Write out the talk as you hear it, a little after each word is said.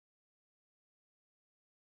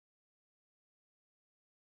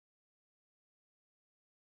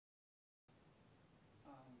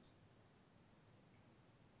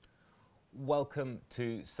Welcome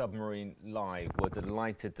to Submarine Live. We're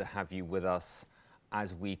delighted to have you with us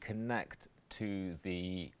as we connect to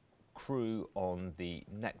the crew on the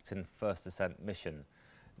Necton First Ascent mission.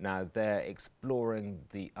 Now, they're exploring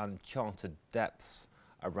the uncharted depths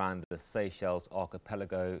around the Seychelles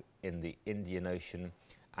archipelago in the Indian Ocean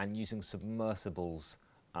and using submersibles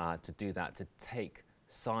to do that, to take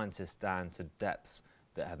scientists down to depths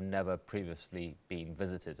that have never previously been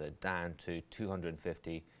visited, so down to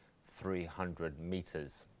 250, 300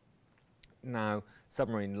 meters. Now,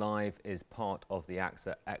 Submarine Live is part of the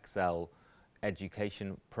AXA XL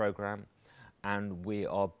education program, and we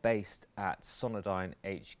are based at Sonodyne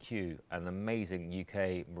HQ, an amazing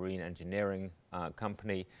UK marine engineering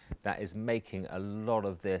company that is making a lot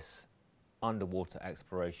of this underwater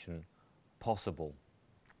exploration possible.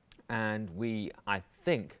 And I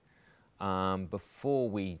think, before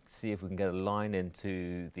we see if we can get a line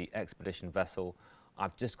into the expedition vessel,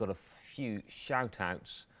 I've just got a few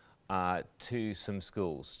shout-outs to some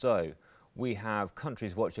schools. So we have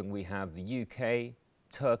countries watching. We have the UK,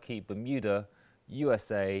 Turkey, Bermuda,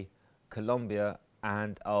 USA, Colombia,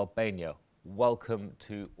 and Albania. Welcome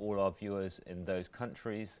to all our viewers in those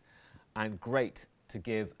countries, and great to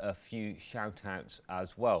give a few shout-outs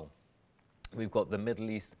as well. We've got the Middle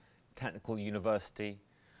East Technical University.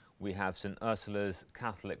 We have St Ursula's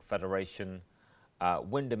Catholic Federation,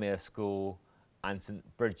 Windermere School, and St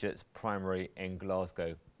Bridget's Primary in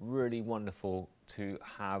Glasgow. Really wonderful to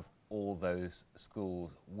have all those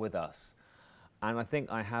schools with us. And I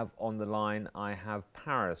think I have on the line, I have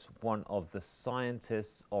Paris, one of the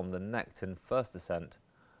scientists on the Necton First Ascent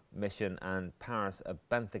mission, and Paris, a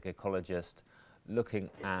benthic ecologist looking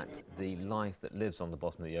at the life that lives on the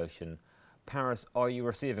bottom of the ocean. Paris, are you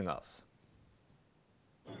receiving us?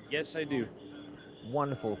 Yes, I do.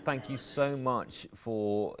 Wonderful. Thank you so much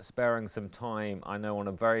for sparing some time, I know on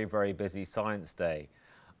a very, very busy science day.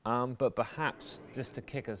 But perhaps just to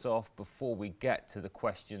kick us off before we get to the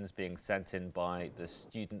questions being sent in by the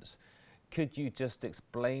students, could you just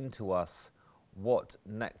explain to us what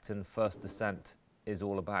Necton First Ascent is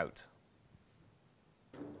all about?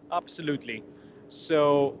 Absolutely.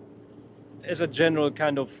 So, as a general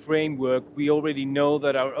kind of framework, we already know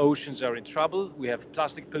that our oceans are in trouble. We have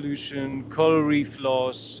plastic pollution, coral reef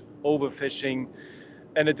loss, overfishing,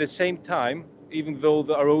 and at the same time, even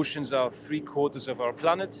though our oceans are 3/4 of our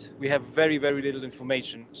planet, we have very, very little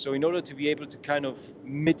information. So in order to be able to kind of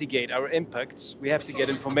mitigate our impacts, we have to get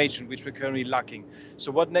information, which we're currently lacking.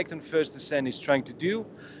 So what Necton First Ascent is trying to do,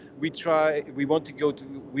 we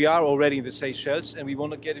are already in the Seychelles, and we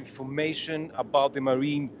want to get information about the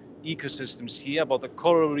marine ecosystems here, about the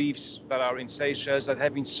coral reefs that are in Seychelles that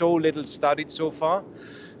have been so little studied so far.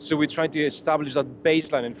 So we're trying to establish that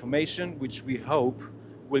baseline information, which we hope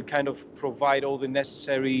will kind of provide all the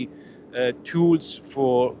necessary tools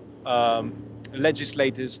for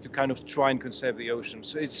legislators to kind of try and conserve the ocean.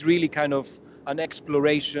 So it's really kind of an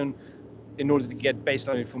exploration in order to get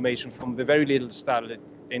baseline information from the very little studied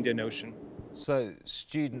Indian Ocean. So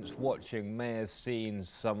students watching may have seen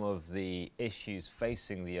some of the issues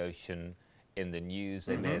facing the ocean in the news.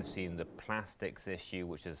 They may have seen the plastics issue,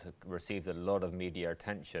 which has received a lot of media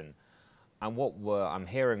attention. And what I'm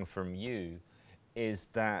hearing from you is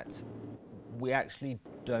that we actually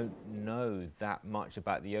don't know that much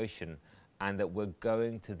about the ocean, and that we're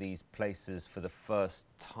going to these places for the first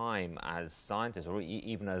time as scientists, or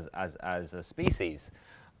even as a species,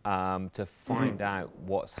 to find out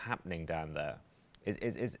what's happening down there.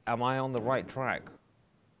 Am I on the right track?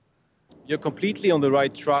 You're completely on the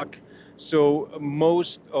right track. So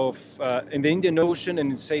most of, in the Indian Ocean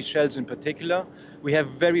and in Seychelles in particular, we have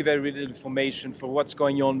very, very little information for what's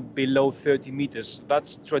going on below 30 meters.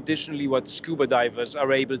 That's traditionally what scuba divers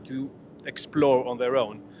are able to explore on their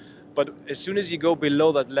own. But as soon as you go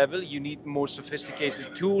below that level, you need more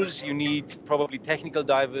sophisticated tools, you need probably technical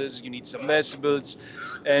divers, you need submersibles,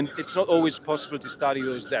 and it's not always possible to study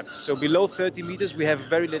those depths. So below 30 meters, we have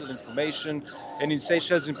very little information. And in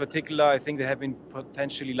Seychelles in particular, I think there have been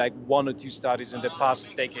potentially like 1 or 2 studies in the past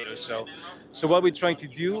decade or so. So what we're trying to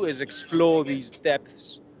do is explore these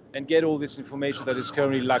depths and get all this information that is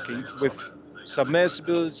currently lacking with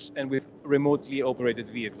submersibles and with remotely operated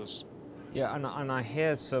vehicles. Yeah, and I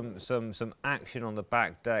hear some action on the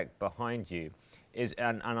back deck behind you,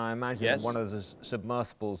 and I imagine Yes. one of the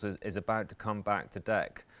submersibles is about to come back to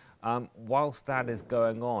deck. Whilst that is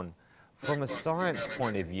going on, from a science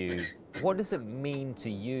point of view, what does it mean to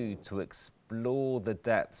you to explore the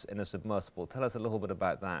depths in a submersible? Tell us a little bit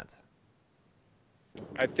about that.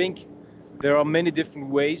 I think there are many different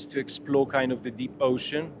ways to explore kind of the deep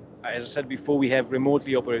ocean. as I said before, we have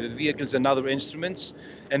remotely operated vehicles and other instruments,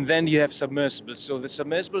 and then you have submersibles. So the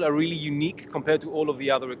submersibles are really unique compared to all of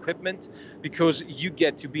the other equipment because you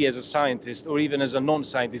get to be, as a scientist or even as a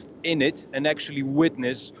non-scientist, in it and actually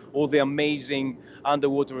witness all the amazing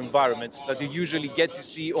underwater environments that you usually get to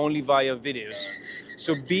see only via videos.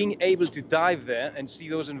 So being able to dive there and see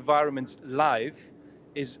those environments live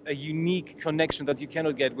is a unique connection that you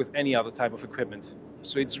cannot get with any other type of equipment.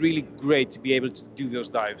 So it's really great to be able to do those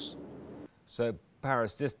dives. So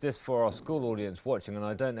Paris, just for our school audience watching, and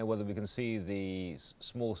I don't know whether we can see the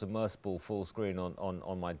small submersible full screen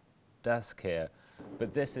on my desk here,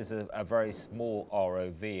 but this is a very small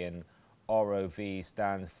ROV, and ROV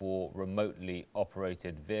stands for remotely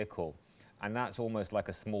operated vehicle. And that's almost like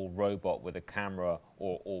a small robot with a camera,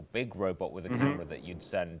 or big robot with a camera that you'd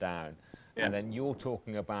send down. Yeah. And then you're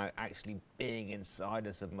talking about actually being inside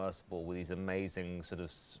a submersible with these amazing sort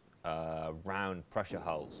of round pressure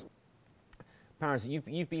hulls. Paris,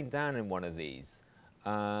 you've been down in one of these.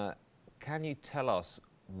 Can you tell us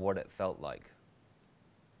what it felt like?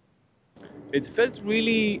 It felt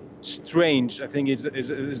really strange, I think is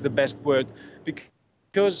the best word,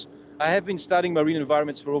 because I have been studying marine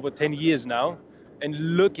environments for over 10 years now,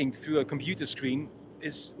 and looking through a computer screen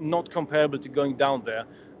is not comparable to going down there.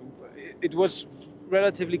 It was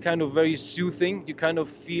relatively kind of very soothing. You kind of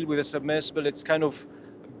feel with a submersible, it's kind of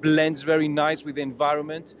blends very nice with the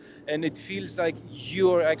environment, and it feels like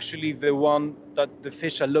you're actually the one that the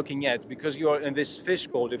fish are looking at, because you're in this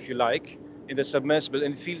fishbowl, if you like, in the submersible,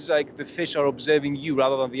 and it feels like the fish are observing you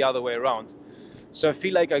rather than the other way around. So I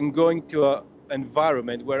feel like I'm going to an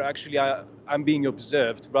environment where actually I'm being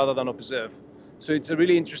observed rather than observed. So it's a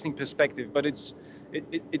really interesting perspective, but it's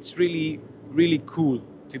really, really cool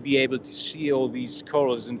to be able to see all these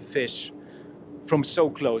corals and fish from so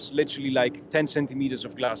close, literally like 10 centimeters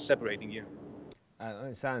of glass separating you.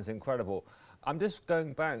 It sounds incredible. I'm just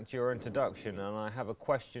going back to your introduction, and I have a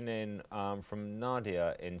question in from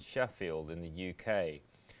Nadia in Sheffield in the UK.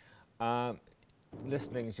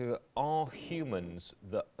 Listening to, are humans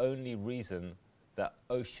the only reason that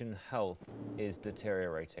ocean health is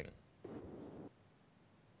deteriorating?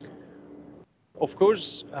 Of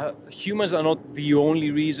course, humans are not the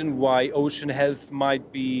only reason why ocean health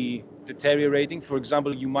might be deteriorating. For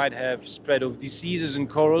example, you might have spread of diseases in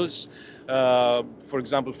corals, for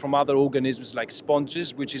example, from other organisms like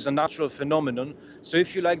sponges, which is a natural phenomenon. So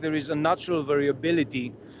if you like, there is a natural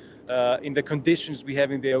variability in the conditions we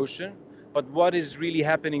have in the ocean. But what is really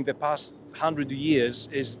happening the past 100 years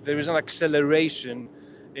is there is an acceleration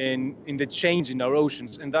in the change in our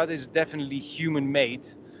oceans, and that is definitely human-made.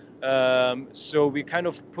 So we're kind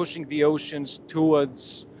of pushing the oceans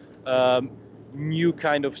towards new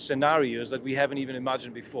kind of scenarios that we haven't even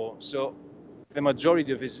imagined before. So the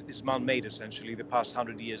majority of it is man-made, essentially, the past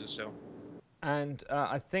 100 years or so. And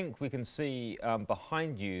I think we can see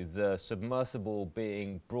behind you the submersible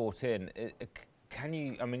being brought in. Can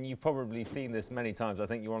you, I mean, you've probably seen this many times. I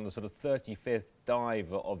think you're on the sort of 35th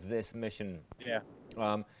dive of this mission. Yeah.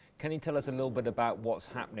 Can you tell us a little bit about what's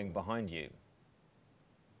happening behind you?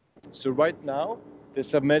 So right now, the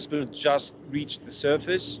submersible just reached the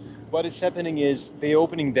surface. What is happening is they're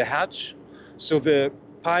opening the hatch. So the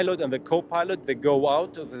pilot and the co-pilot, they go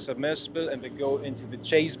out of the submersible and they go into the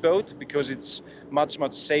chase boat, because it's much,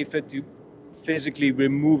 much safer to physically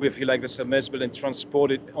remove, if you like, the submersible and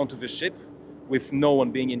transport it onto the ship with no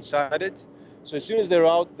one being inside it. So as soon as they're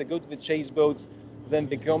out, they go to the chase boat, then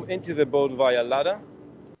they come into the boat via ladder.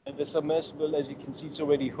 And the submersible, as you can see, it's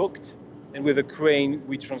already hooked. And with a crane,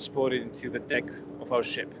 we transport it into the deck of our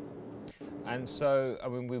ship. And so, I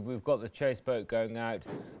mean, we've got the chase boat going out,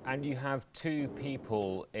 and you have two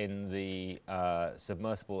people in the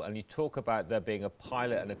submersible, and you talk about there being a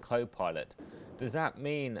pilot and a co-pilot. Does that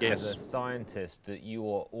mean, Yes, as a scientist, that you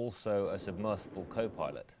are also a submersible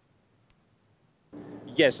co-pilot?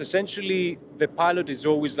 Yes, essentially, the pilot is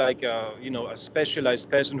always like a specialized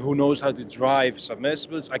person who knows how to drive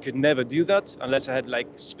submersibles. I could never do that unless I had like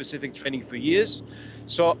specific training for years.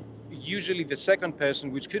 So usually the second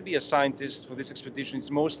person, which could be a scientist for this expedition,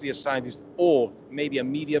 is mostly a scientist or maybe a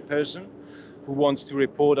media person who wants to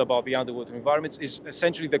report about the underwater environments, is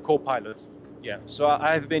essentially the co-pilot. Yeah, so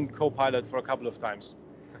I've been co-pilot for a couple of times.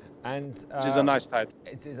 And which is a nice title.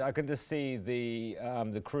 I can just see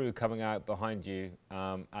the crew coming out behind you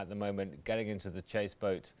at the moment, getting into the chase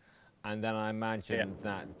boat, and then I imagine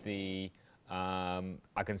that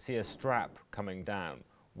I can see a strap coming down.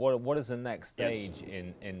 What is the next stage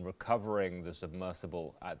in recovering the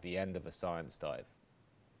submersible at the end of a science dive?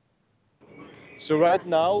 So right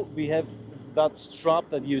now we have that strap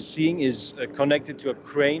that you're seeing is connected to a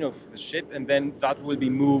crane of the ship, and then that will be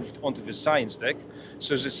moved onto the science deck.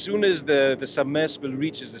 So as soon as the submersible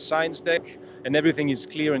reaches the science deck and everything is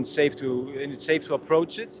clear and it's safe to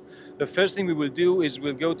approach it, the first thing we will do is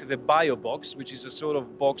we'll go to the bio box, which is a sort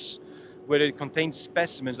of box where it contains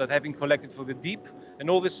specimens that have been collected for the deep, and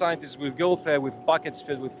all the scientists will go there with buckets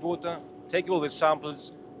filled with water, take all the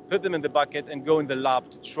samples, put them in the bucket, and go in the lab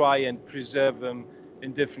to try and preserve them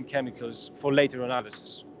in different chemicals for later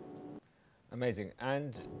analysis. Amazing.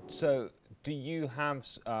 And so, do you have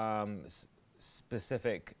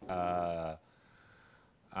specific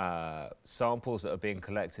samples that are being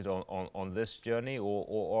collected on this journey,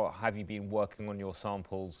 or have you been working on your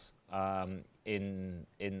samples in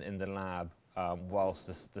the lab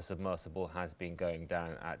whilst the submersible has been going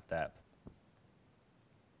down at depth?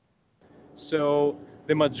 So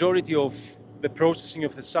the majority of the processing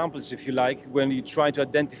of the samples, if you like, when you try to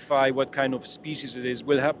identify what kind of species it is,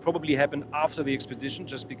 will probably happen after the expedition,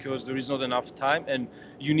 just because there is not enough time and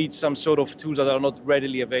you need some sort of tools that are not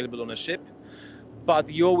readily available on a ship. But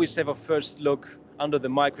you always have a first look under the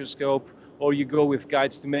microscope, or you go with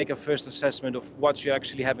guides to make a first assessment of what you're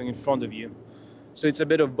actually having in front of you. So it's a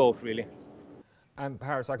bit of both, really. And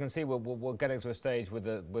Paris, I can see we're getting to a stage with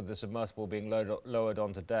the submersible being lowered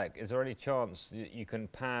onto deck. Is there any chance that you can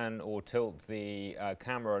pan or tilt the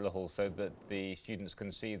camera a little so that the students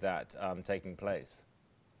can see that taking place?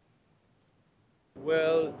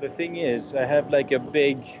 Well, the thing is, I have like a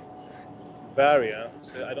big barrier,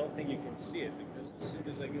 so I don't think you can see it, because as soon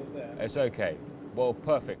as I go there... It's okay. Well,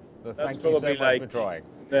 perfect. That's Thank you so much like, for trying.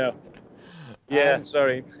 No. Yeah,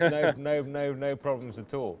 sorry. No problems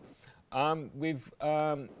at all. We've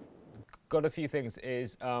got a few things.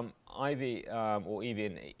 Is Ivy or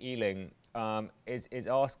Evian Ealing is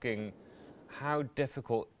asking, how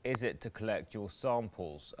difficult is it to collect your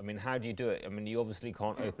samples? I mean, how do you do it? I mean, you obviously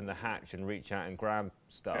can't open the hatch and reach out and grab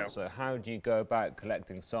stuff. Yeah. So how do you go about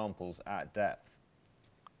collecting samples at depth?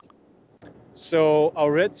 So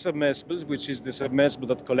our red submersible, which is the submersible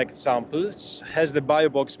that collects samples, has the bio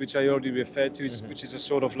box, which I already referred to, which is a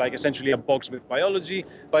sort of like essentially a box with biology,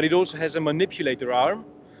 but it also has a manipulator arm,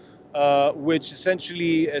 which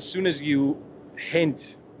essentially, as soon as you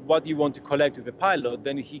hint what you want to collect to the pilot,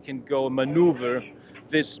 then he can go maneuver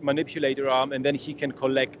this manipulator arm, and then he can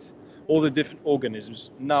collect all the different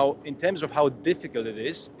organisms. Now, in terms of how difficult it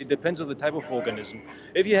is, it depends on the type of organism.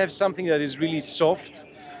 If you have something that is really soft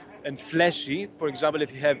and fleshy, for example,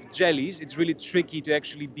 if you have jellies, it's really tricky to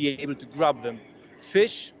actually be able to grab them.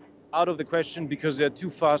 Fish, out of the question, because they're too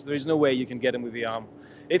fast, there is no way you can get them with the arm.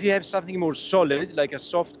 If you have something more solid, like a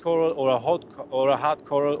soft coral or a hard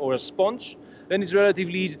coral or a sponge, then it's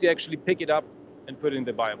relatively easy to actually pick it up and put it in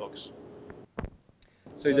the bio box.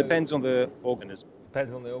 So it depends on the organism.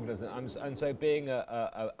 Depends on the organism. And so being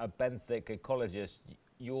a benthic ecologist,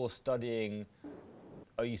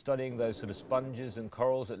 are you studying those sort of sponges and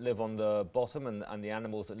corals that live on the bottom and the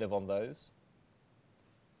animals that live on those?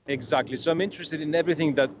 Exactly. So I'm interested in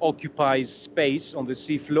everything that occupies space on the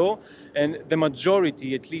seafloor, and the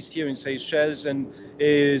majority, at least here in Seychelles,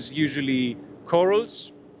 is usually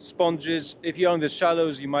corals, sponges. If you're on the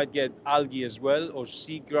shallows, you might get algae as well, or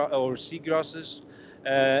seagrasses.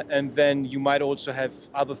 And then you might also have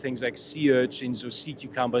other things like sea urchins or sea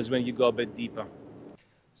cucumbers when you go a bit deeper.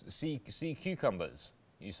 Sea cucumbers,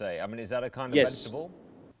 you say? I mean, is that a kind of vegetable?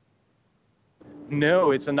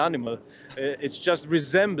 No, it's an animal. It just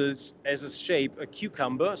resembles as a shape a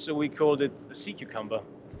cucumber, so we called it a sea cucumber.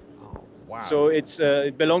 Oh, wow. So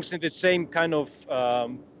it belongs in the same kind of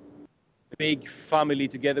big family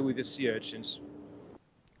together with the sea urchins.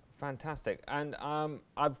 Fantastic. And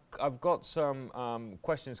I've got some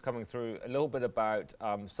questions coming through a little bit about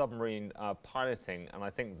submarine piloting, and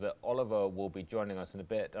I think that Oliver will be joining us in a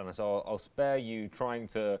bit, and so I'll spare you trying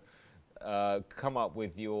to come up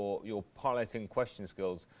with your piloting question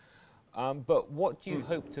skills. But what do you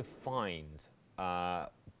hope to find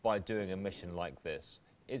by doing a mission like this?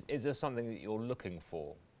 Is there something that you're looking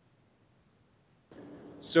for?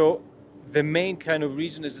 So the main kind of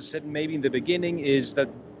reason, as I said maybe in the beginning, is that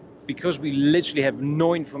because we literally have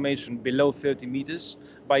no information below 30 meters,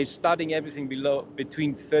 by studying everything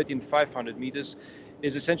between 30 and 500 meters,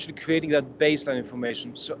 is essentially creating that baseline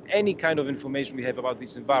information. So any kind of information we have about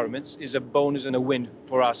these environments is a bonus and a win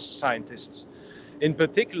for us scientists. In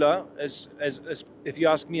particular, as if you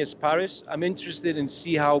ask me as Paris, I'm interested in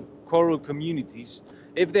see how coral communities,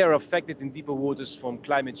 if they are affected in deeper waters from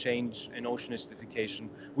climate change and ocean acidification.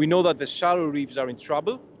 We know that the shallow reefs are in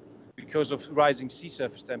trouble because of rising sea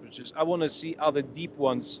surface temperatures. I want to see, are the deep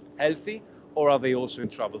ones healthy, or are they also in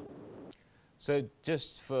trouble? So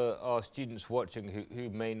just for our students watching who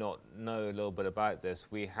may not know a little bit about this,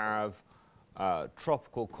 we have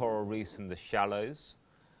tropical coral reefs in the shallows,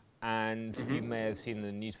 and you may have seen in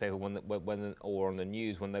the newspaper or on the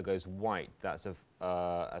news when that goes white. That's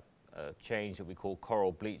a change that we call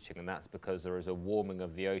coral bleaching, and that's because there is a warming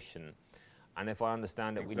of the ocean. And if I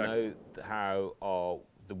understand it, Exactly. we know how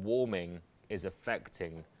the warming is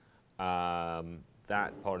affecting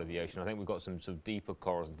that part of the ocean. I think we've got some sort of deeper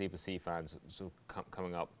corals and deeper sea fans sort of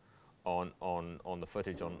coming up on the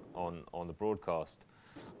footage on the broadcast.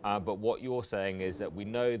 But what you're saying is that we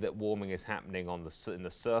know that warming is happening in the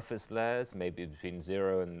surface layers, maybe between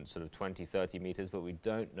 0 and sort of 20, 30 meters, but we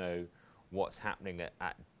don't know what's happening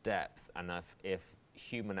at depth, and if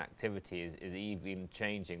human activity is even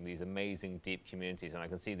changing these amazing deep communities. And I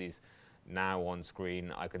can see these now on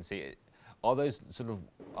screen. I can see it. Are those sort of,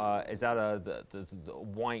 is that the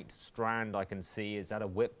white strand I can see, is that a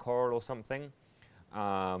whip coral or something?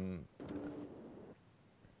 I'm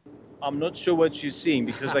not sure what you're seeing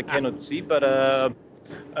because I cannot see, but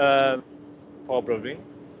probably.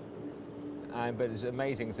 But it's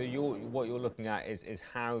amazing. So what you're looking at is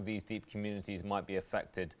how these deep communities might be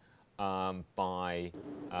affected by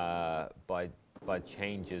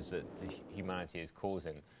changes that humanity is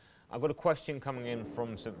causing. I've got a question coming in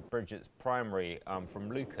from St. Bridget's Primary from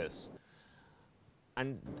Lucas.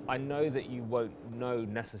 And I know that you won't know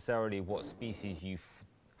necessarily what species you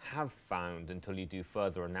have found until you do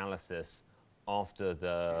further analysis after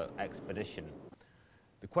the expedition.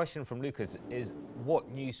 The question from Lucas is, what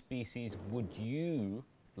new species would you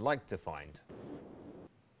like to find?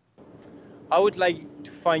 I would like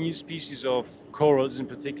to find new species of corals in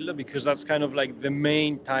particular, because that's kind of like the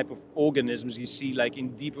main type of organisms you see like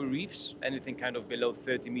in deeper reefs, anything kind of below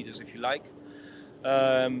 30 meters if you like.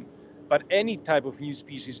 But any type of new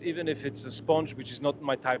species, even if it's a sponge, which is not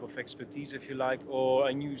my type of expertise if you like, or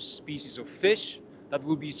a new species of fish, that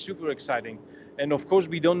would be super exciting. And of course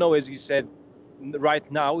we don't know, as you said, right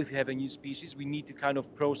now if you have a new species, we need to kind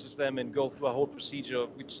of process them and go through a whole procedure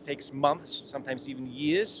which takes months, sometimes even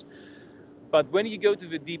years. But when you go to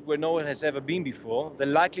the deep where no one has ever been before, the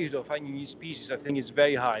likelihood of finding new species, I think, is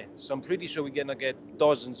very high. So I'm pretty sure we're going to get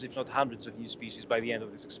dozens, if not hundreds of new species by the end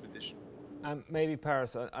of this expedition. Maybe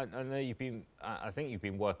Paris, I know you've been, I think you've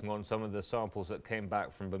been working on some of the samples that came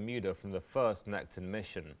back from Bermuda from the first Necton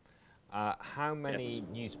mission. How many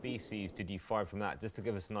new species did you find from that? Just to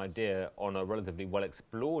give us an idea, on a relatively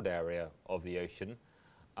well-explored area of the ocean,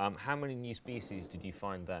 how many new species did you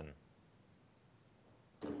find then?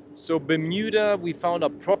 So Bermuda, we found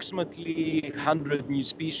approximately 100 new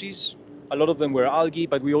species. A lot of them were algae,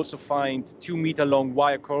 but we also find 2-meter-long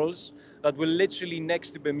wire corals that were literally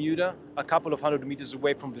next to Bermuda, a couple of 100 meters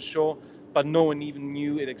away from the shore, but no one even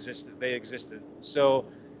knew it existed. They existed. So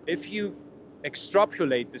if you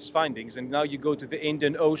extrapolate these findings, and now you go to the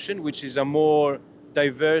Indian Ocean, which is a more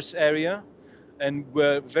diverse area and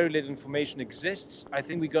where very little information exists, I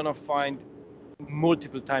think we're gonna find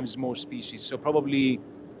multiple times more species. So probably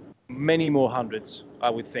many more hundreds, I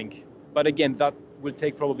would think. But again, that will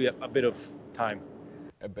take probably a bit of time.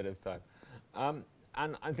 A bit of time.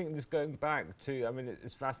 And I think just going back to, I mean,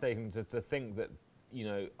 it's fascinating to think that, you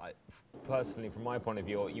know, personally, from my point of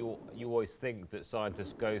view, you always think that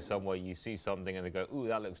scientists go somewhere, you see something and they go, ooh,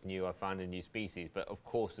 that looks new, I found a new species. But of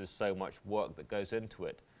course, there's so much work that goes into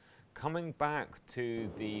it. Coming back to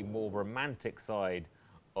the more romantic side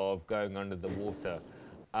of going under the water,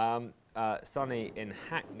 Sonny in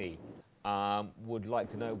Hackney would like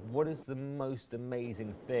to know, what is the most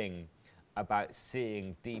amazing thing about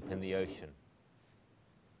seeing deep in the ocean?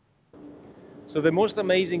 So the most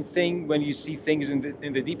amazing thing when you see things in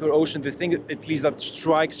the deeper ocean, the thing at least that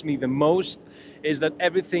strikes me the most is that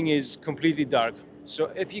everything is completely dark. So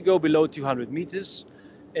if you go below 200 meters,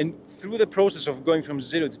 and through the process of going from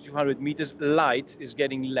 0 to 200 meters, light is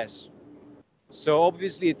getting less. So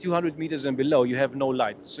obviously at 200 meters and below, you have no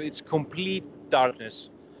light. So it's complete darkness.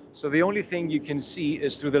 So the only thing you can see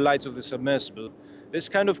is through the lights of the submersible. This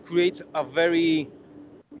kind of creates a very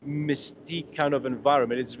mystique kind of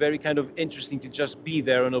environment. It's very kind of interesting to just be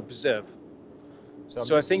there and observe.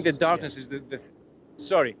 So I think the darkness is the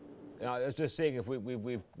sorry. I was just seeing if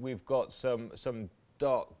we've got some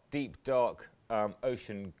dark, deep dark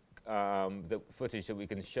ocean the footage that we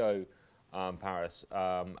can show Paris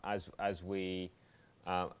as we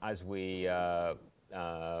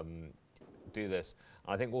do this.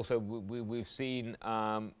 I think also we've seen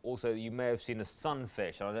also you may have seen a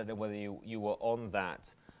sunfish. I don't know whether you were on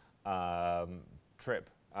that trip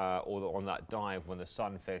or on that dive when the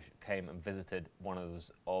sunfish came and visited one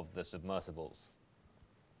of the submersibles.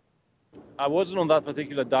 I wasn't on that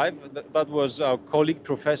particular dive. That was our colleague,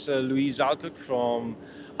 Professor Louise Alcock from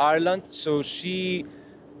Ireland. So she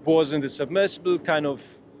was in the submersible, kind of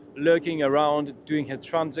lurking around, doing her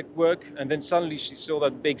transect work. And then suddenly she saw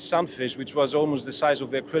that big sunfish, which was almost the size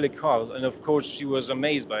of the acrylic hull. And of course, she was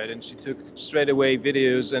amazed by it. And she took straight away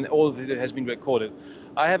videos, and all of it has been recorded.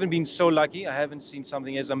 I haven't been so lucky. I haven't seen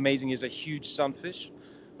something as amazing as a huge sunfish.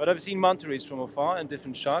 But I've seen manta rays from afar and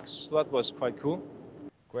different sharks. So that was quite cool.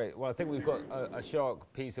 Great. Well, I think we've got a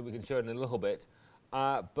shark piece that we can show in a little bit.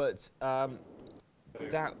 That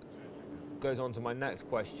goes on to my next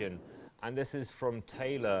question. And this is from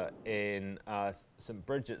Taylor in St.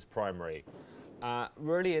 Bridget's Primary.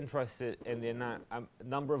 Really interested in the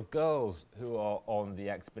number of girls who are on the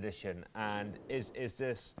expedition. And is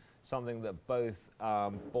this something that both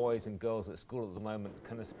boys and girls at school at the moment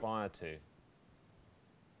can aspire to?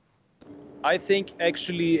 I think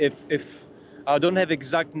actually if I don't have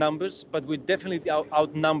exact numbers, but we're definitely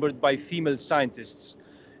outnumbered by female scientists.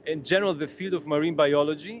 In general, the field of marine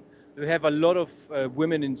biology, we have a lot of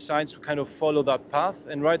women in science who kind of follow that path.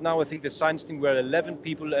 And right now, I think the science team, we're 11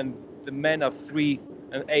 people, and the men are 3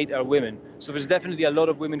 and 8 are women. So there's definitely a lot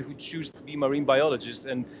of women who choose to be marine biologists.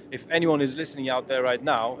 And if anyone is listening out there right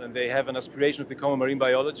now and they have an aspiration to become a marine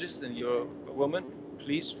biologist and you're a woman,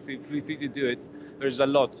 please feel free to do it. There's a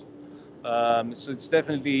lot. So it's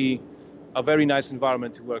definitely a very nice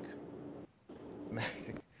environment to work.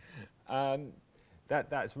 Amazing.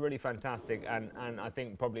 That's really fantastic, and I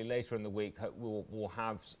think probably later in the week we'll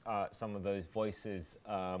have some of those voices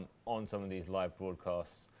on some of these live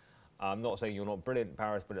broadcasts. I'm not saying you're not brilliant,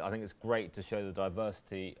 Paris, but I think it's great to show the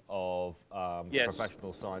diversity of Yes.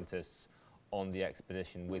 professional scientists on the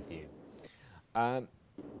expedition with you.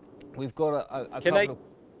 We've got a couple of...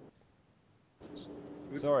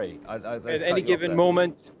 Sorry, at any given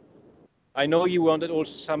moment, I know you wanted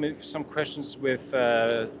also some questions with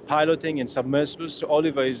piloting and submersibles, so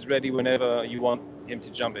Oliver is ready whenever you want him to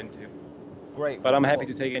jump into. Great. But I'm happy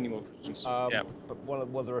to take any more questions. Yeah. But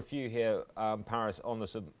well, there are a few here, Paris, on the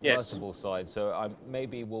submersible side. So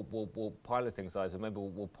maybe we'll piloting side. So maybe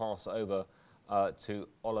we'll pass over to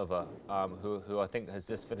Oliver, who I think has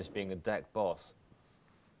just finished being a deck boss.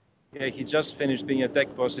 Yeah, he just finished being a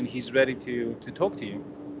deck boss, and he's ready to talk to you.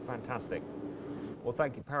 Fantastic. Well,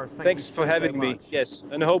 thank you, Paris. Thanks for having me. Much. Yes,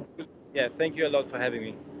 and I hope. Yeah, thank you a lot for having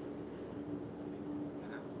me.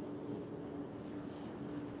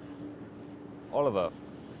 Oliver.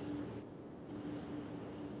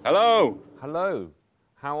 Hello. Hello.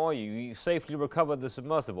 How are you? You safely recovered the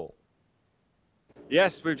submersible?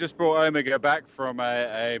 Yes, we've just brought Omega back from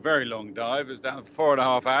a very long dive. It was down for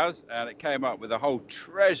 4.5 hours, and it came up with a whole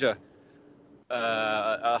treasure,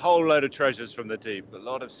 a whole load of treasures from the deep. A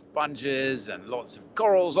lot of sponges and lots of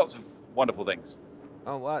corals, lots of wonderful things.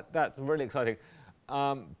 Oh, well, that's really exciting.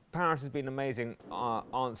 Paris has been amazing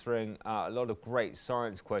answering a lot of great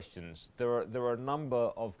science questions. There are a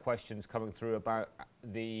number of questions coming through about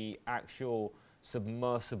the actual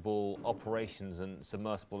submersible operations and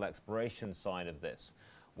submersible exploration side of this,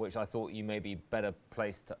 which I thought you may be better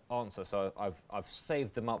placed to answer. So I've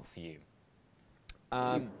saved them up for you.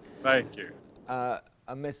 Thank you.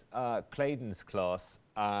 Miss Claydon's class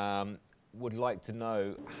would like to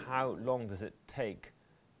know, how long does it take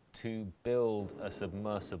to build a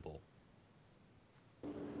submersible?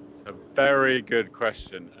 It's a very good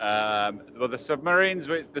question. Well, the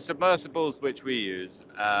submersibles which we use,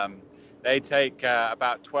 they take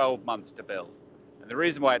about 12 months to build. And the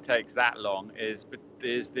reason why it takes that long is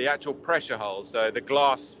the actual pressure hull. So the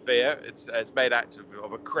glass sphere, it's made out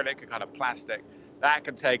of acrylic, a kind of plastic. That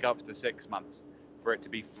can take up to 6 months for it to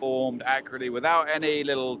be formed accurately without any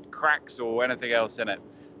little cracks or anything else in it.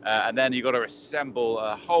 And then you've got to assemble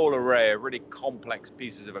a whole array of really complex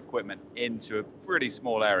pieces of equipment into a pretty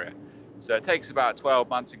small area. So it takes about 12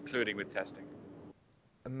 months, including with testing.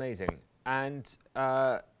 Amazing. And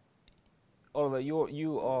Oliver,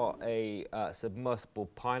 you are a submersible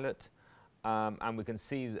pilot, and we can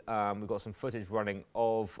see we've got some footage running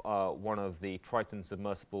of one of the Triton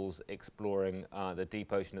submersibles exploring the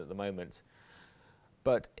deep ocean at the moment.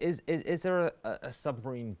 But is there a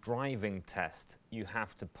submarine driving test you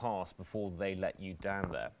have to pass before they let you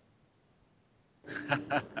down there?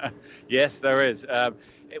 Yes, there is.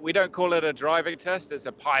 We don't call it a driving test, it's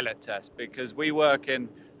a pilot test, because we work in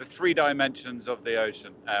the 3 dimensions of the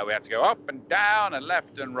ocean. We have to go up and down and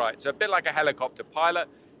left and right. So a bit like a helicopter pilot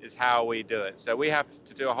is how we do it. So we have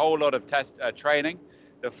to do a whole lot of training.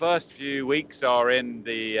 The first few weeks are in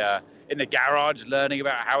the garage, learning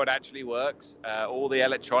about how it actually works, all the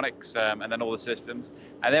electronics, and then all the systems.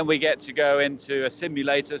 And then we get to go into a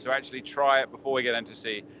simulator to actually try it before we get into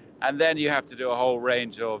sea. And then you have to do a whole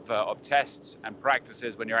range of tests and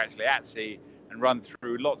practices when you're actually at sea and run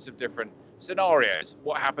through lots of different scenarios.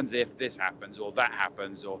 What happens if this happens or that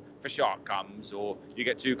happens, or if a shark comes, or you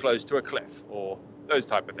get too close to a cliff, or those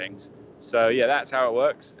type of things. So yeah, that's how it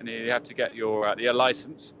works. And you have to get your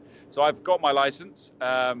license. So I've got my license,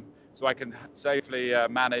 so I can safely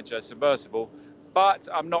manage a submersible. But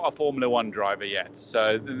I'm not a Formula One driver yet.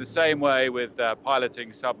 So in the same way with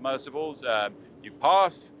piloting submersibles, you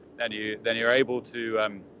pass, then you're able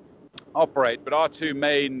to operate. But our two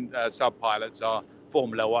main sub pilots are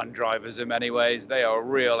Formula One drivers in many ways. They are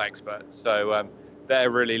real experts. So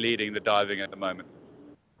they're really leading the diving at the moment.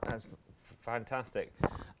 That's fantastic.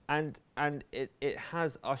 And it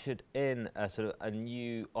has ushered in a sort of a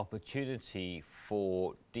new opportunity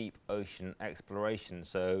for deep ocean exploration.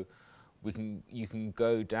 So you can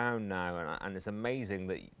go down now, and it's amazing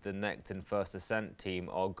that the Necton First Ascent team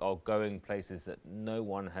are going places that no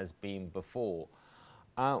one has been before.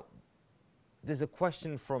 There's a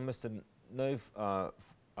question from Mr.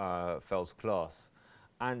 Noveld's class,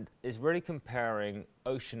 and is really comparing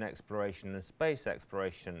ocean exploration and space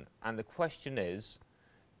exploration. And the question is,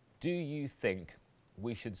 do you think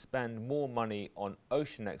we should spend more money on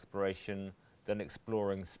ocean exploration than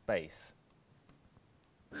exploring space?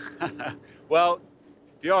 Well,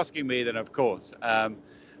 if you're asking me, then of course. I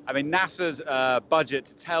mean, NASA's budget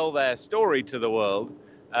to tell their story to the world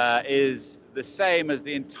is the same as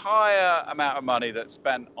the entire amount of money that's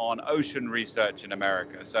spent on ocean research in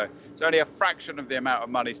America. So it's only a fraction of the amount of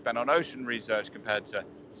money spent on ocean research compared to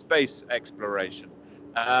space exploration.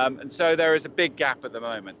 And so there is a big gap at the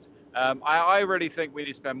moment. I really think we need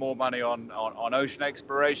to spend more money on ocean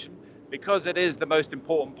exploration because it is the most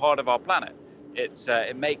important part of our planet.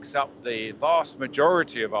 It makes up the vast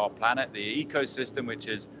majority of our planet, the ecosystem, which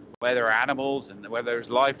is where there are animals and where there's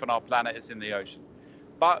life on our planet is in the ocean.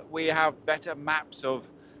 But we have better maps of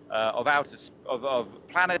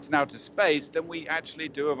planets in outer space than we actually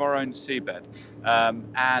do of our own seabed.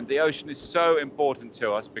 And the ocean is so important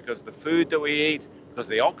to us because of the food that we eat, because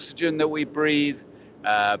of the oxygen that we breathe,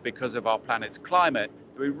 because of our planet's climate.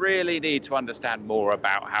 We really need to understand more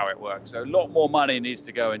about how it works. So a lot more money needs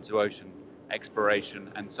to go into ocean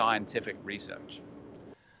exploration and scientific research.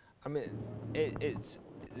 I mean, it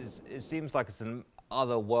seems like it's an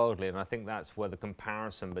otherworldly, and I think that's where the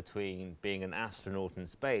comparison between being an astronaut in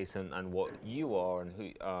space and what you are and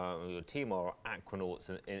who your team are aquanauts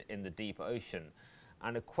in the deep ocean.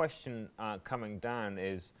 And a question coming down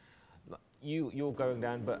is, you're going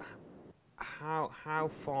down, but how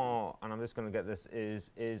far? And I'm just going to get this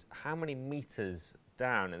is how many meters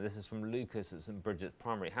down? And this is from Lucas at St. Bridget's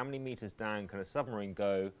Primary. How many meters down can a submarine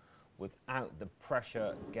go without the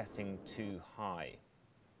pressure getting too high?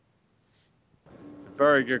 It's a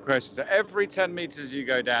very good question. So every 10 meters you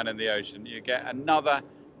go down in the ocean, you get another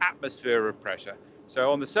atmosphere of pressure.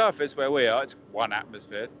 So on the surface where we are, it's 1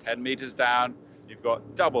 atmosphere. 10 meters down, you've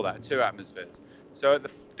got double that, 2 atmospheres. So at the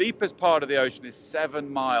deepest part of the ocean is 7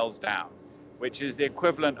 miles down, which is the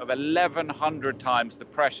equivalent of 1,100 times the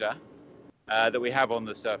pressure that we have on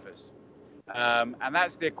the surface. And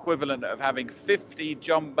that's the equivalent of having 50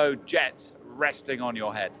 jumbo jets resting on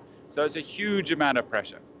your head. So it's a huge amount of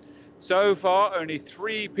pressure. So far, only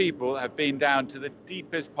 3 people have been down to the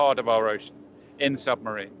deepest part of our ocean in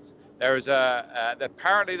submarines. There is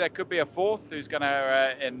apparently there could be a 4th who's going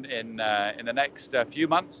to in the next few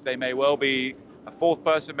months. They may well be a 4th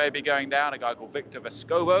person may be going down. A guy called Victor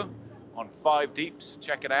Vescovo on 5 Deeps.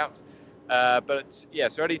 Check it out. But yeah,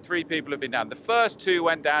 so only 3 people have been down. The first 2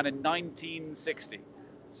 went down in 1960,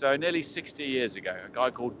 so nearly 60 years ago. A guy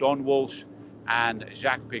called Don Walsh and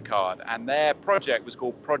Jacques Picard, and their project was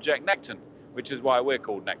called Project Necton, which is why we're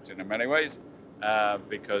called Necton in many ways,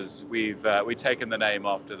 because we've taken the name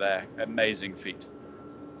after their amazing feat.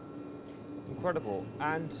 Incredible.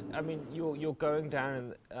 And I mean, you're going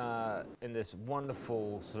down in this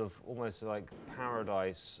wonderful sort of almost like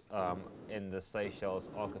paradise in the Seychelles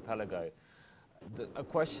archipelago. A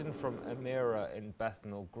question from Amira in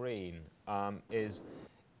Bethnal Green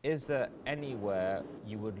is there anywhere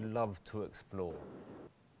you would love to explore?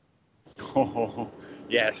 Oh,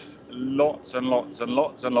 yes, lots and lots and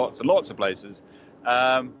lots and lots and lots of places.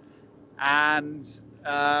 Where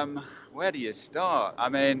do you start? I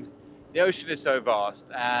mean, the ocean is so vast,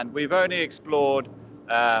 and we've only explored,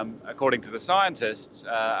 according to the scientists,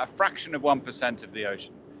 a fraction of 1% of the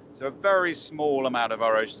ocean. So a very small amount of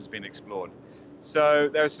our ocean has been explored. So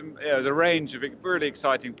there's the range of really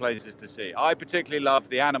exciting places to see. I particularly love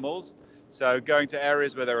the animals, so going to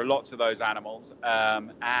areas where there are lots of those animals.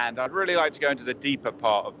 And I'd really like to go into the deeper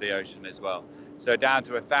part of the ocean as well. So down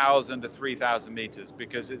to 1,000 to 3,000 meters,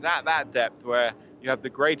 because it's at that depth where you have the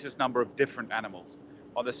greatest number of different animals.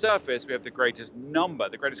 On the surface, we have the greatest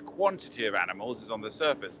quantity of animals is on the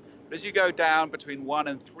surface. But as you go down between 1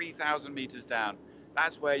 and 3,000 meters down,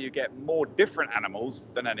 that's where you get more different animals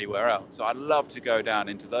than anywhere else. So I'd love to go down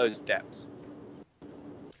into those depths.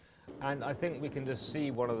 And I think we can just see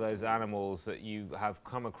one of those animals that you have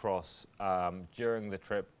come across during the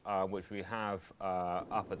trip, which we have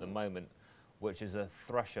up at the moment, which is a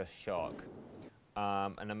thresher shark,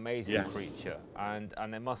 an amazing creature. And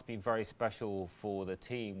it must be very special for the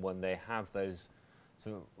team when they have those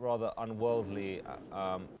sort of rather unworldly,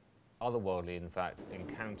 otherworldly, in fact,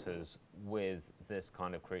 encounters with this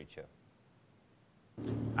kind of creature.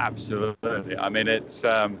 Absolutely. I mean, it's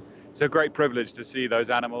a great privilege to see those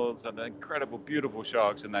animals and the incredible, beautiful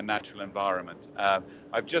sharks in their natural environment.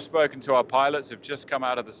 I've just spoken to our pilots who've just come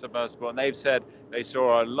out of the submersible, and they've said they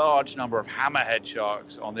saw a large number of hammerhead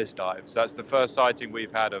sharks on this dive. So that's the first sighting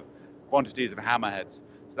we've had of quantities of hammerheads.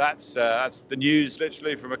 So that's the news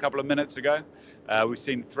literally from a couple of minutes ago. We've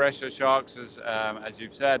seen thresher sharks, as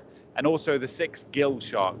you've said, and also the 6-gill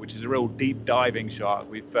shark, which is a real deep diving shark.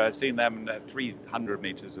 We've seen them at 300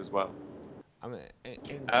 meters as well. I mean,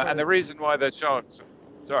 and the reason why the sharks,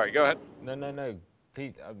 sorry, go ahead. No,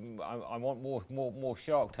 please. I want more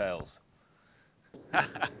shark tales.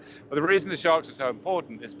 Well, the reason the sharks are so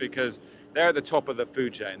important is because they're at the top of the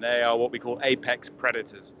food chain. They are what we call apex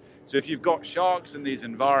predators. So if you've got sharks in these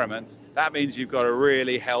environments, that means you've got a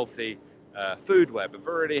really healthy food web, a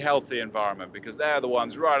really healthy environment, because they're the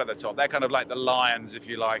ones right at the top. They're kind of like the lions, if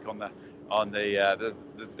you like, on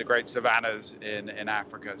the great savannas in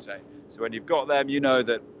Africa, say. So when you've got them, you know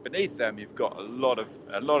that beneath them you've got a lot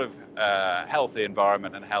of healthy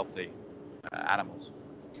environment and healthy animals.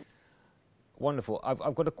 Wonderful.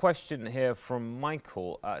 I've got a question here from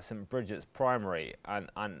Michael at St. Bridget's Primary, and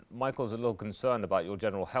Michael's a little concerned about your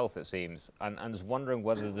general health, it seems, and is wondering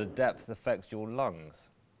whether the depth affects your lungs.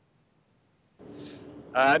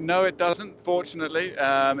 No, it doesn't, fortunately,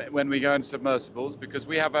 when we go in submersibles, because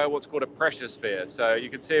we have what's called a pressure sphere. So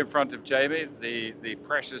you can see in front of Jamie, the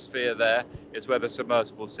pressure sphere there is where the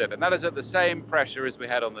submersibles sit. And that is at the same pressure as we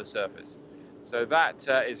had on the surface. So that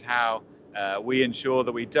is how we ensure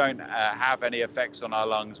that we don't have any effects on our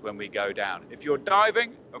lungs when we go down. If you're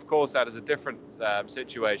diving, of course, that is a different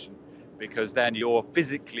situation, because then you're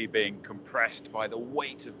physically being compressed by the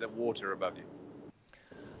weight of the water above you.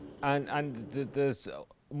 And there's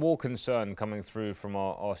more concern coming through from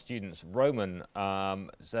our students. Roman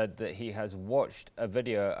said that he has watched a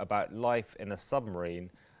video about life in a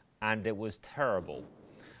submarine and it was terrible.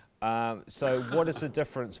 So what is the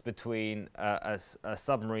difference between a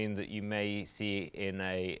submarine that you may see in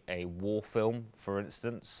a war film, for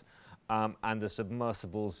instance, and the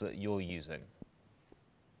submersibles that you're using?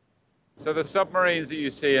 So the submarines that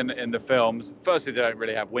you see in the films, firstly, they don't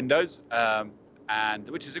really have windows. And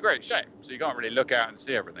which is a great shame. So you can't really look out and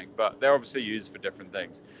see everything, but they're obviously used for different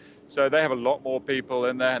things. So they have a lot more people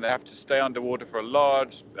in there, and they have to stay underwater for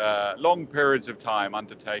long periods of time,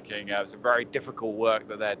 undertaking some very difficult work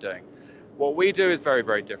that they're doing. What we do is very,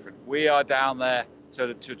 very different. We are down there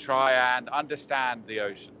to try and understand the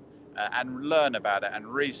ocean and learn about it and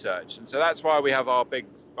research. And so that's why we have our big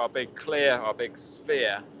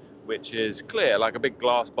sphere, which is clear, like a big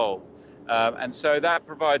glass bowl. And so that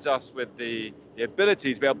provides us with the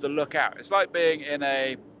ability to be able to look out. It's like being in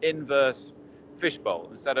a inverse fishbowl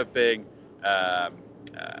instead of being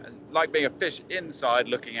like being a fish inside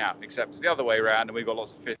looking out, except it's the other way around, and we've got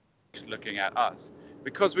lots of fish looking at us.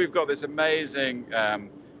 Because we've got this amazing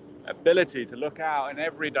ability to look out in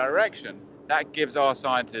every direction, that gives our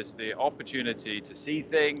scientists the opportunity to see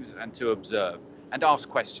things and to observe and ask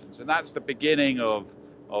questions. And that's the beginning of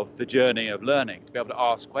the journey of learning, to be able to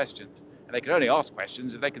ask questions. And they can only ask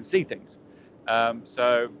questions if they can see things.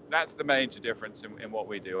 So that's the major difference in what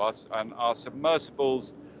we do. Our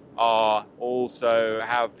submersibles also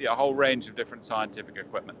have a whole range of different scientific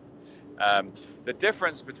equipment. The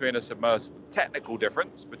difference between technical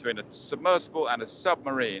difference between a submersible and a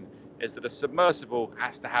submarine is that a submersible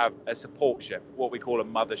has to have a support ship, what we call a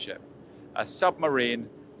mothership. A submarine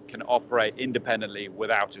can operate independently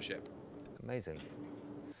without a ship. Amazing.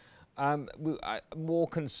 More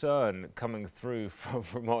concern coming through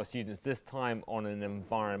from our students, this time on an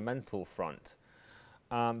environmental front.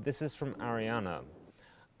 This is from Ariana,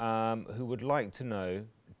 who would like to know,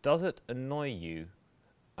 does it annoy you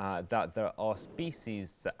that there are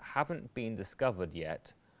species that haven't been discovered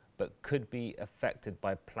yet, but could be affected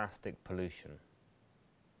by plastic pollution?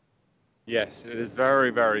 Yes, it is very,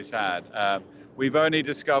 very sad. We've only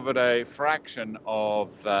discovered a fraction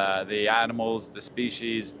of the animals, the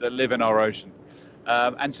species that live in our ocean.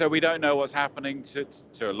 And so we don't know what's happening to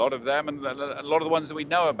a lot of them and a lot of the ones that we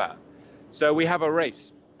know about. So we have a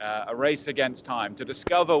race against time to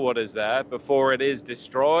discover what is there before it is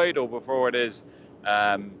destroyed or before it is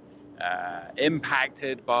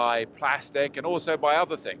impacted by plastic and also by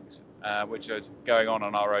other things which are going on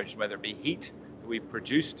our ocean, whether it be heat that we've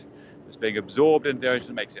produced that's being absorbed into the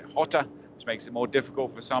ocean, makes it hotter, which makes it more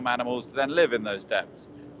difficult for some animals to then live in those depths,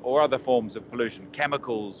 or other forms of pollution,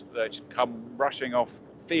 chemicals that come rushing off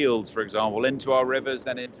fields, for example, into our rivers,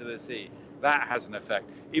 then into the sea. That has an effect.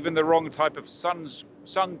 Even the wrong type of sun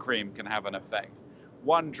cream can have an effect.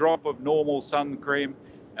 One drop of normal sun cream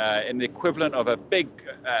in the equivalent of a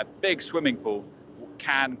big swimming pool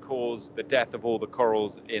can cause the death of all the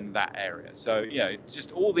corals in that area. So, you know,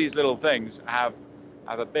 just all these little things have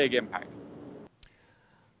a big impact.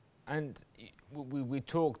 And we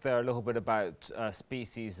talked there a little bit about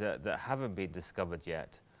species that haven't been discovered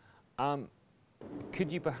yet.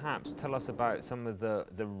 Could you perhaps tell us about some of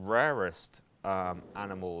the rarest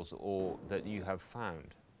animals or that you have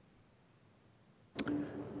found?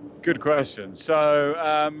 Good question. So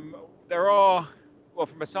there are, well,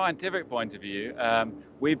 from a scientific point of view,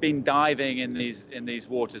 we've been diving in these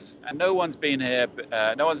waters, and no one's been here.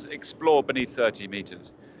 No one's explored beneath 30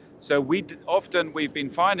 meters. So we've been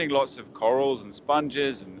finding lots of corals and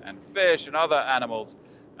sponges and fish and other animals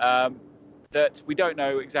that we don't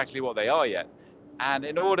know exactly what they are yet. And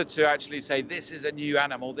in order to actually say this is a new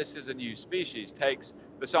animal, this is a new species, takes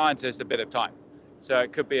the scientist a bit of time. So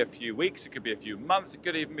it could be a few weeks, it could be a few months, it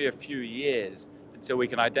could even be a few years until we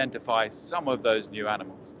can identify some of those new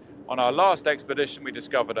animals. On our last expedition, we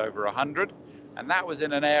discovered over 100, and that was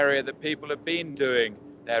in an area that people have been doing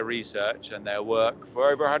their research and their work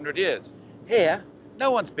for over 100 years. Here,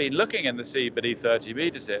 no one's been looking in the sea beneath 30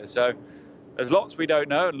 meters here. So there's lots we don't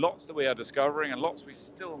know, and lots that we are discovering, and lots we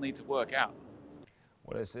still need to work out.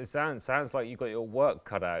 Well, it sounds like you've got your work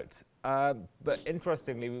cut out. But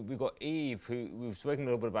interestingly, we've got Eve, who we've spoken a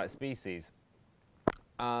little bit about species.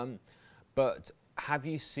 But have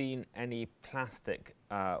you seen any plastic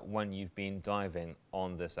when you've been diving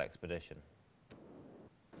on this expedition?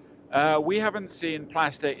 We haven't seen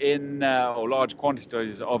plastic in, or large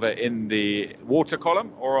quantities of it in the water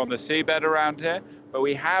column or on the seabed around here, but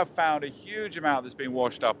we have found a huge amount that's been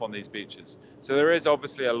washed up on these beaches. So there is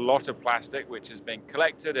obviously a lot of plastic which has been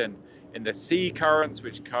collected in the sea currents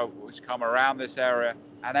which come around this area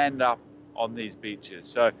and end up on these beaches.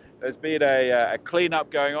 So there's been a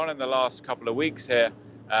cleanup going on in the last couple of weeks here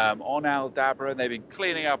on Aldabra, and they've been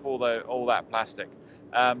cleaning up all that plastic.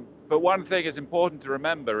 But one thing is important to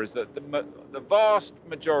remember is that the vast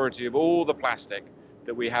majority of all the plastic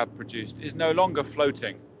that we have produced is no longer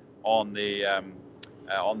floating on the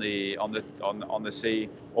sea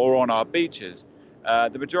or on our beaches.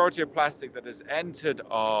 The majority of plastic that has entered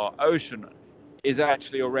our ocean is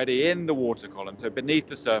actually already in the water column, so beneath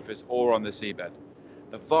the surface or on the seabed.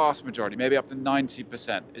 The vast majority, maybe up to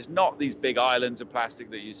 90%, is not these big islands of plastic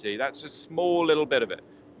that you see. That's a small little bit of it.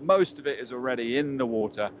 Most of it is already in the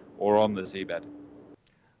water or on the seabed.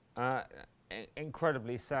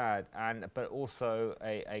 Incredibly sad, but also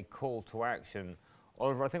a call to action.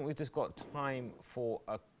 Oliver, I think we've just got time for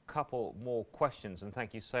a couple more questions, and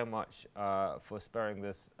thank you so much for sparing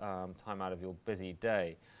this time out of your busy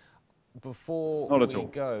day. Before we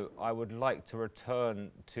go, I would like to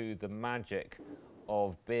return to the magic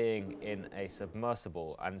of being in a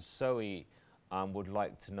submersible, and Zoe would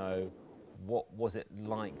like to know, what was it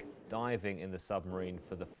like diving in the submarine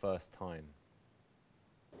for the first time?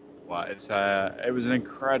 Well, it was an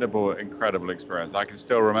incredible experience. I can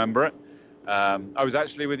still remember it. I was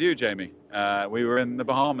actually with you, Jamie. We were in the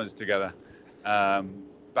Bahamas together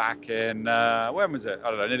back in, when was it? I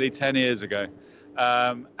don't know, nearly 10 years ago.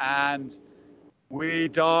 And we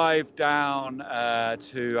dived down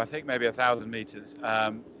to, I think, maybe 1,000 meters.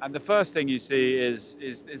 And the first thing you see is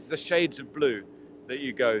the shades of blue that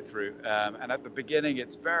you go through. And at the beginning,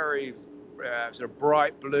 it's very sort of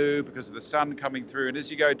bright blue because of the sun coming through. And as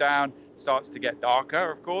you go down, it starts to get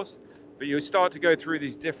darker, of course. But you start to go through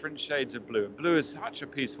these different shades of blue. And blue is such a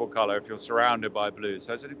peaceful color if you're surrounded by blue.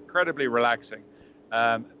 So it's incredibly relaxing,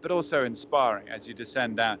 but also inspiring as you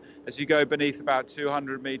descend down. As you go beneath about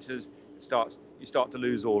 200 meters, you start to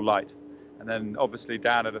lose all light. And then obviously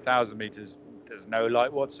down at 1,000 meters, there's no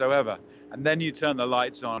light whatsoever. And then you turn the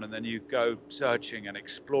lights on, and then you go searching and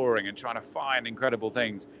exploring and trying to find incredible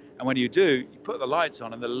things. And when you do, you put the lights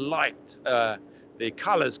on, and the light the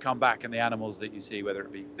colors come back in the animals that you see, whether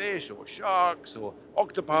it be fish or sharks or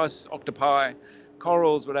octopus, octopi,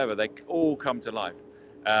 corals, whatever, they all come to life.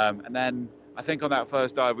 And then I think on that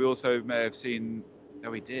first dive, we also may have seen,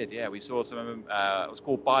 no, we did, yeah, we saw some of them, it was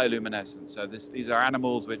called bioluminescence. So these are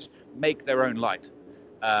animals which make their own light,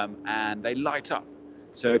 and they light up.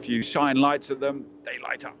 So if you shine lights at them, they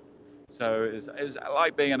light up. So it was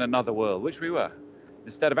like being in another world, which we were.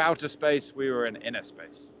 Instead of outer space, we were in inner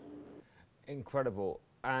space. Incredible.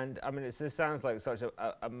 And I mean, it sounds like such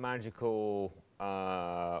a magical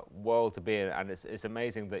world to be in, and it's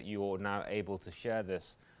amazing that you're now able to share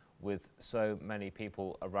this with so many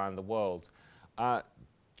people around the world.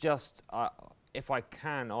 If I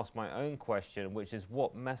can ask my own question, which is,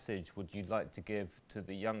 what message would you like to give to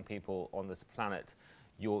the young people on this planet?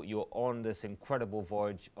 You're on this incredible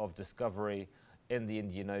voyage of discovery in the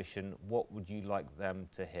Indian Ocean. What would you like them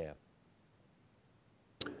to hear?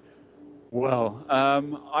 Well,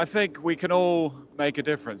 I think we can all make a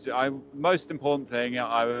difference. Most important thing,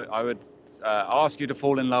 I would ask you to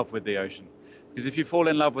fall in love with the ocean, because if you fall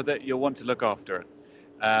in love with it, you'll want to look after it.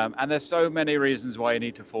 And there's so many reasons why you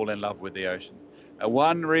need to fall in love with the ocean.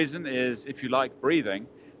 One reason is, if you like breathing,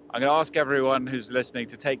 I'm going to ask everyone who's listening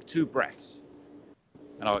to take 2 breaths,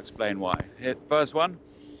 and I'll explain why. First one.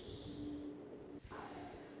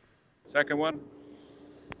 Second one.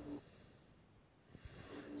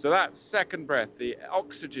 So that second breath, the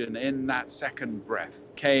oxygen in that second breath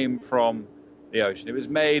came from the ocean. It was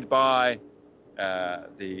made by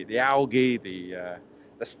the algae,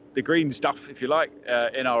 the green stuff, if you like,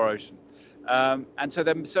 in our ocean. And so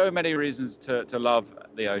there are so many reasons to love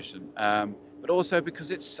the ocean, but also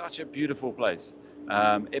because it's such a beautiful place.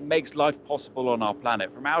 It makes life possible on our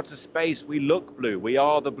planet. From outer space, we look blue. We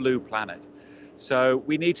are the blue planet. So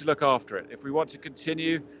we need to look after it. If we want to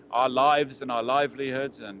continue our lives and our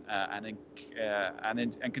livelihoods and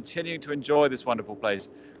continue to enjoy this wonderful place,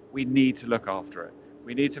 we need to look after it.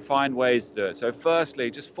 We need to find ways to do it. So firstly,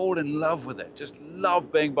 just fall in love with it. Just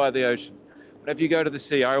love being by the ocean. Whenever you go to the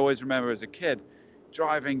sea, I always remember as a kid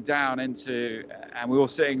driving down into, and we were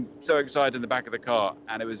sitting so excited in the back of the car,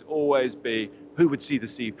 and it was always be who would see the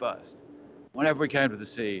sea first. Whenever we came to the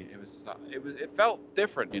sea, it felt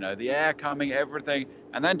different, you know, the air coming, everything,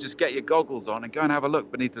 and then just get your goggles on and go and have a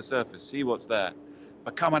look beneath the surface, see what's there.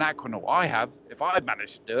 Become an aquanaut. I have. If I'd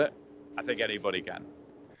managed to do it, I think anybody can.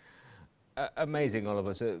 Amazing,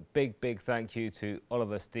 Oliver. So big thank you to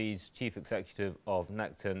Oliver Steeds, Chief Executive of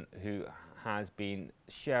Necton, who has been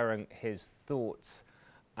sharing his thoughts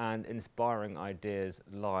and inspiring ideas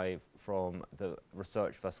live from the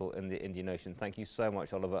research vessel in the Indian Ocean. Thank you so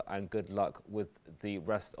much, Oliver, and good luck with the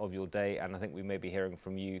rest of your day. And I think we may be hearing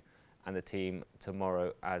from you and the team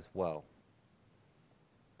tomorrow as well.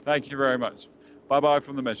 Thank you very much. Bye-bye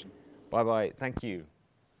from the mission. Bye-bye. Thank you.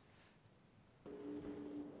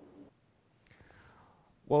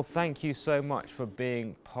 Well, thank you so much for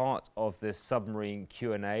being part of this submarine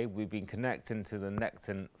Q&A. We've been connecting to the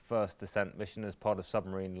Necton First Descent mission as part of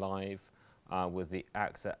Submarine Live with the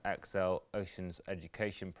AXA XL Oceans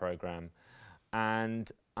Education Programme. And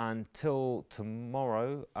until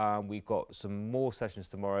tomorrow, we've got some more sessions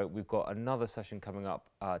tomorrow. We've got another session coming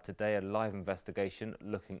up today, a live investigation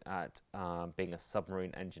looking at being a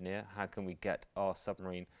submarine engineer. How can we get our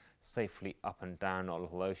submarine safely up and down our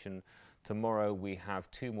little ocean? Tomorrow we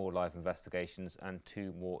have 2 more live investigations and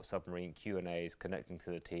 2 more submarine Q&As connecting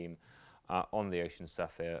to the team on the Ocean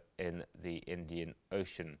Sapphire in the Indian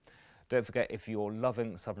Ocean. Don't forget, if you're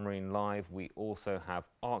loving Submarine Live, we also have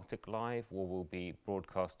Arctic Live, where we'll be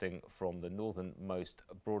broadcasting from the northernmost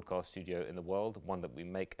broadcast studio in the world, one that we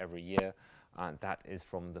make every year. That is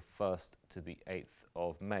from the 1st to the 8th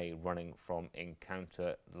of May, running from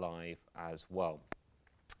Encounter Live as well.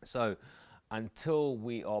 So, until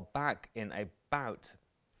we are back in about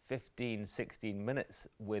 15-16 minutes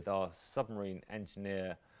with our submarine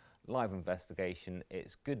engineer live investigation,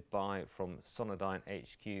 it's goodbye from Sonodyne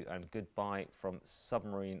HQ and goodbye from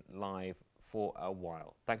Submarine Live for a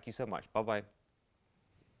while. Thank you so much. Bye-bye.